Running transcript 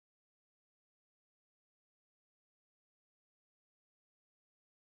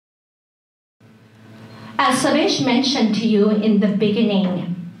as Savesh mentioned to you in the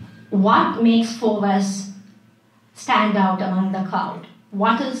beginning, what makes Forus stand out among the crowd?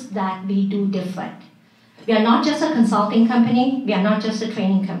 What is that we do different? We are not just a consulting company, we are not just a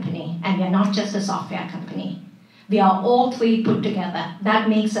training company, and we are not just a software company. We are all three put together. That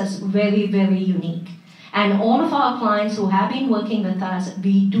makes us very, very unique. And all of our clients who have been working with us,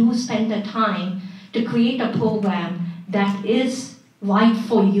 we do spend the time to create a program that is right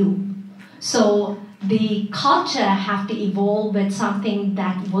for you. So the culture have to evolve with something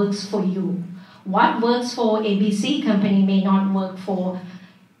that works for you. What works for ABC company may not work for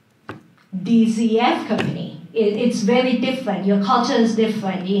DZF company. It's very different. Your culture is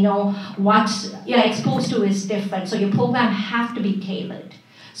different. You know, what you're exposed to is different. So your program have to be tailored.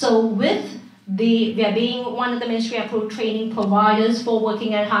 So with we are being one of the ministry approved training providers for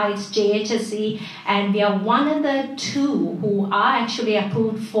Working at Heights, JHSC, and we are one of the two who are actually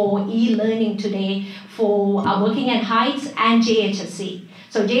approved for e-learning today for Working at Heights and JHSC.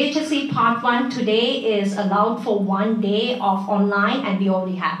 So JHSC Part 1 today is allowed for 1 day of online, and we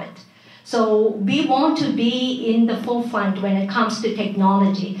already have it. So we want to be in the forefront when it comes to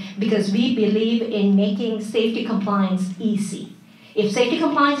technology because we believe in making safety compliance easy. If safety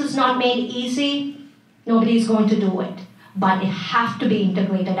compliance is not made easy, nobody is going to do it. But it has to be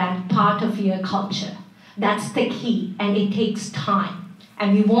integrated as part of your culture. That's the key, and it takes time.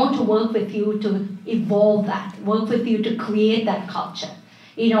 And we want to work with you to evolve that, work with you to create that culture.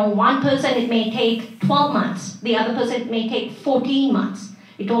 You know, one person it may take 12 months, the other person it may take 14 months.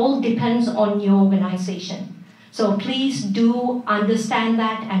 It all depends on your organization. So please do understand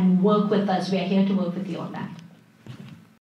that and work with us. We are here to work with you on that.